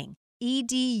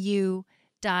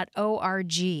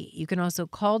retirementplanningedu.org. You can also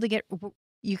call to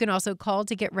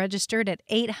get registered at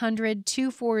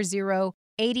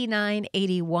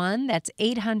 800-240-8981. That's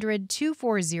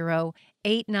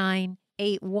 800-240-8981.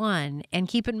 And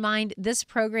keep in mind, this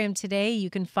program today,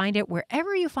 you can find it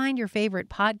wherever you find your favorite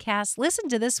podcasts. Listen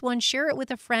to this one, share it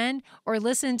with a friend, or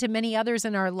listen to many others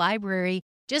in our library.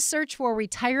 Just search for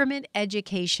Retirement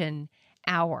Education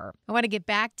Hour. I want to get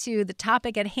back to the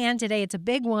topic at hand today. It's a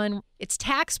big one. It's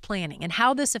tax planning and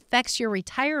how this affects your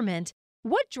retirement.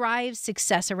 What drives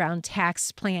success around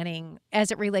tax planning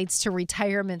as it relates to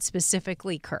retirement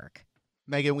specifically, Kirk?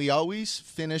 Megan, we always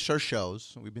finish our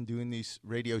shows. We've been doing these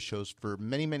radio shows for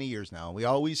many, many years now. We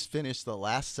always finish the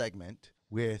last segment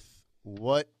with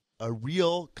what a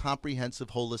real comprehensive,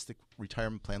 holistic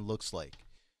retirement plan looks like.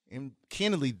 And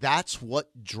candidly, that's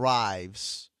what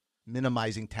drives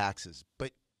minimizing taxes.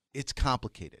 But it's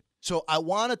complicated. So I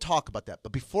want to talk about that.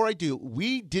 But before I do,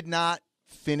 we did not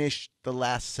finish the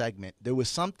last segment. There was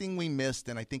something we missed,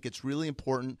 and I think it's really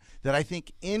important that I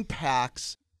think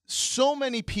impacts so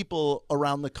many people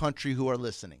around the country who are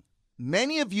listening.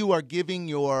 Many of you are giving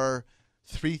your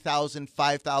 $3,000,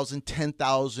 $5,000,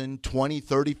 $10,000, $20,000,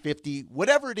 $30,000, $50,000,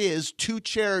 whatever it is, to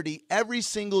charity every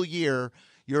single year.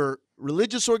 Your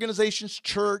religious organizations,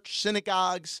 church,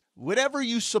 synagogues, whatever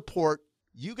you support,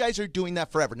 you guys are doing that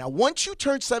forever. Now, once you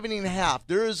turn 70 and a half,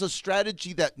 there is a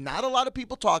strategy that not a lot of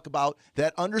people talk about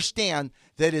that understand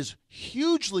that is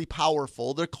hugely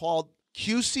powerful. They're called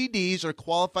QCDs, or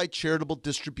Qualified Charitable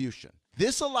Distribution.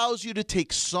 This allows you to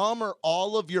take some or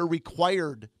all of your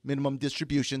required minimum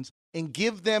distributions and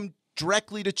give them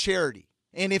directly to charity.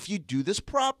 And if you do this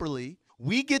properly,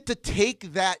 we get to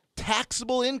take that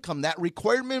taxable income, that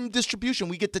required minimum distribution,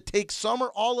 we get to take some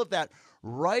or all of that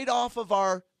right off of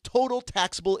our total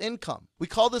taxable income. We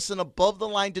call this an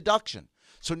above-the-line deduction.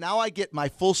 So now I get my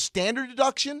full standard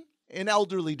deduction, an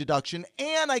elderly deduction,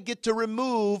 and I get to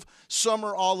remove some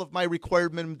or all of my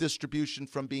required minimum distribution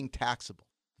from being taxable.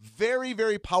 Very,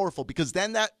 very powerful, because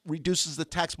then that reduces the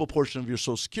taxable portion of your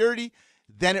Social Security.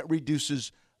 Then it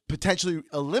potentially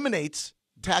eliminates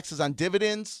taxes on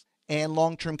dividends and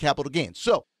long-term capital gains.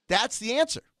 So that's the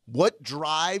answer. What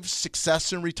drives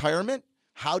success in retirement?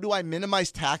 How do I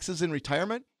minimize taxes in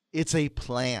retirement? It's a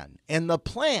plan. And the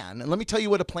plan, and let me tell you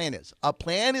what a plan is. A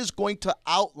plan is going to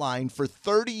outline for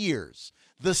 30 years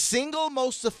the single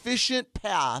most efficient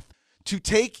path to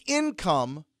take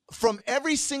income from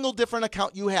every single different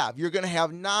account you have. You're going to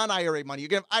have non-IRA money. You're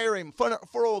going to have IRA,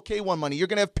 401k1 money. You're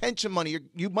going to have pension money.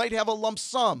 You might have a lump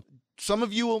sum. Some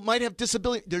of you might have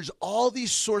disability. There's all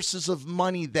these sources of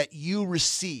money that you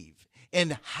receive.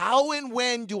 And how and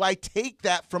when do I take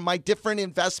that from my different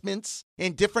investments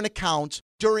and different accounts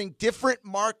during different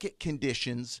market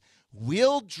conditions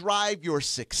will drive your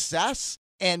success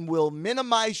and will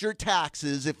minimize your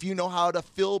taxes if you know how to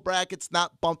fill brackets,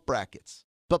 not bump brackets.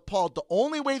 But Paul, the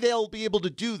only way they'll be able to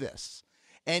do this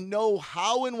and know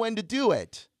how and when to do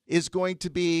it is going to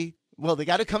be, well, they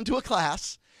got to come to a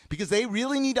class, because they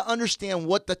really need to understand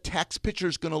what the tax picture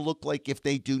is going to look like if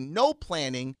they do no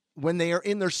planning when they are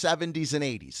in their 70s and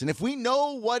 80s. And if we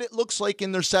know what it looks like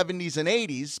in their 70s and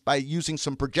 80s by using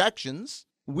some projections,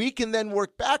 we can then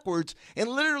work backwards and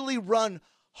literally run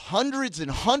hundreds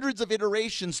and hundreds of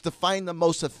iterations to find the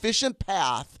most efficient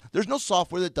path. There's no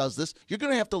software that does this. You're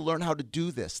going to have to learn how to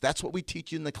do this. That's what we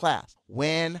teach you in the class.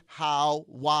 When, how,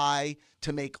 why,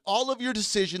 to make all of your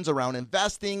decisions around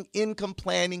investing, income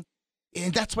planning.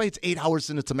 And that's why it's 8 hours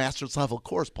and it's a master's level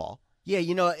course, Paul. Yeah,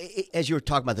 as you were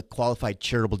talking about the qualified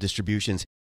charitable distributions,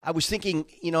 I was thinking,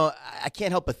 I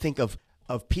can't help but think of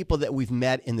people that we've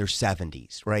met in their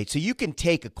 70s, right? So you can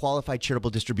take a qualified charitable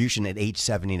distribution at age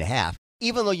 70 and a half,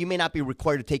 even though you may not be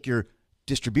required to take your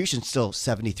distribution still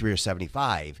 73 or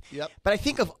 75. Yep. But I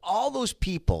think of all those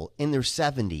people in their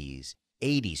 70s,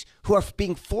 80s, who are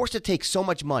being forced to take so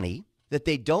much money that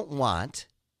they don't want,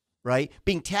 right?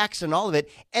 Being taxed on all of it,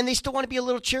 and they still want to be a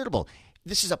little charitable.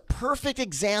 This is a perfect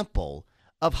example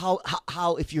of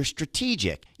how if you're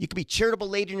strategic, you can be charitable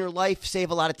later in your life,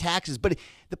 save a lot of taxes. But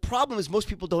the problem is most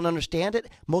people don't understand it.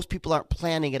 Most people aren't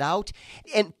planning it out.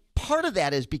 And part of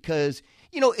that is because,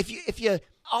 if you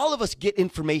all of us get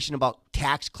information about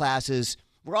tax classes,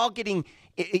 we're all getting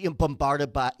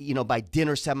bombarded by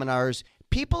dinner seminars.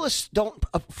 People don't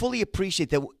fully appreciate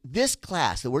that this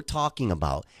class that we're talking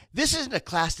about, this isn't a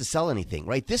class to sell anything,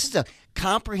 right? This is a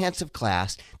comprehensive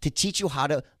class to teach you how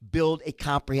to build a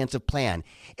comprehensive plan.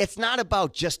 It's not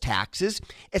about just taxes.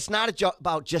 It's not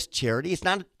about just charity. It's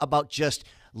not about just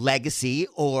legacy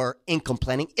or income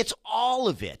planning. It's all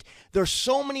of it. There's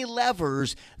so many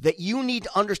levers that you need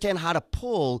to understand how to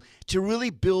pull to really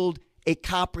build a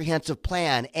comprehensive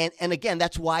plan. And again,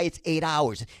 that's why it's 8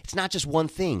 hours. It's not just one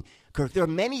thing. Kirk, there are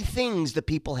many things that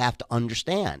people have to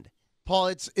understand. Paul,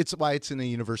 it's why it's in a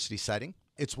university setting.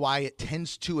 It's why it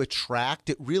tends to attract.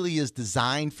 It really is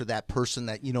designed for that person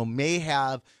that, may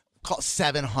have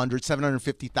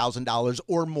 $750,000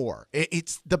 or more.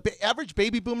 It's the average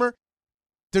baby boomer.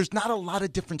 There's not a lot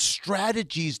of different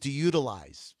strategies to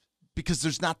utilize because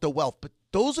there's not the wealth. But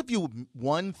those of you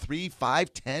 1, 3,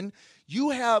 5, 10, you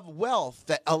have wealth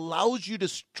that allows you to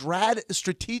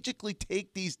strategically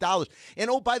take these dollars. And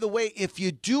oh, by the way, if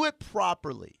you do it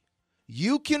properly,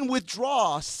 you can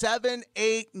withdraw 7,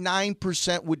 8,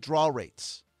 9% withdrawal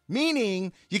rates.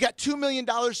 Meaning you got $2 million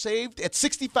saved at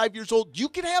 65 years old. You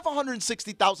can have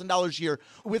 $160,000 a year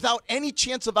without any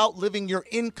chance of outliving your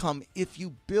income if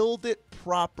you build it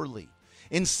properly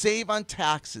and save on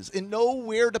taxes and know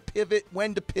where to pivot,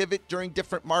 when to pivot during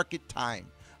different market time.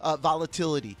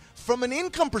 Volatility. From an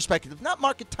income perspective, not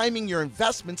market timing your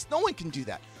investments, no one can do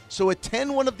that. So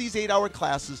attend one of these 8-hour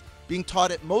classes being taught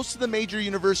at most of the major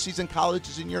universities and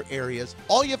colleges in your areas.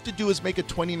 All you have to do is make a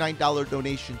 $29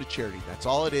 donation to charity. That's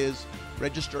all it is.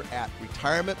 Register at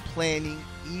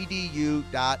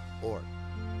retirementplanningedu.org.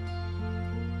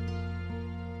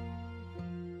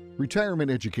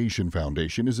 Retirement Education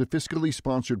Foundation is a fiscally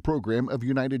sponsored program of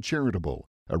United Charitable,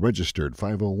 a registered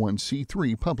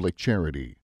 501c3 public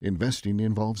charity. Investing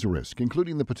involves risk,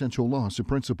 including the potential loss of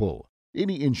principal.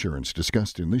 Any insurance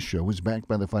discussed in this show is backed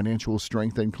by the financial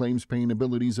strength and claims-paying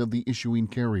abilities of the issuing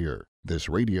carrier. This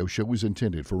radio show is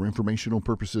intended for informational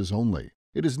purposes only.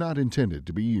 It is not intended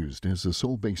to be used as the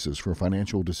sole basis for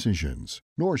financial decisions,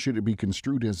 nor should it be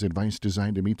construed as advice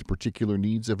designed to meet the particular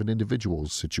needs of an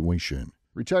individual's situation.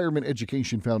 Retirement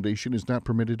Education Foundation is not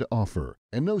permitted to offer,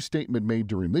 and no statement made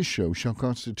during this show shall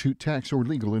constitute tax or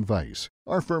legal advice.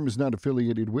 Our firm is not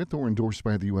affiliated with or endorsed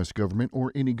by the U.S. government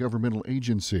or any governmental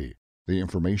agency. The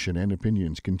information and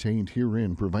opinions contained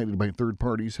herein provided by third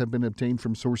parties have been obtained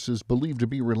from sources believed to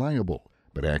be reliable,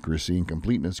 but accuracy and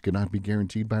completeness cannot be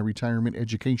guaranteed by Retirement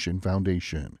Education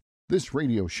Foundation. This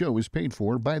radio show is paid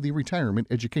for by the Retirement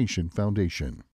Education Foundation.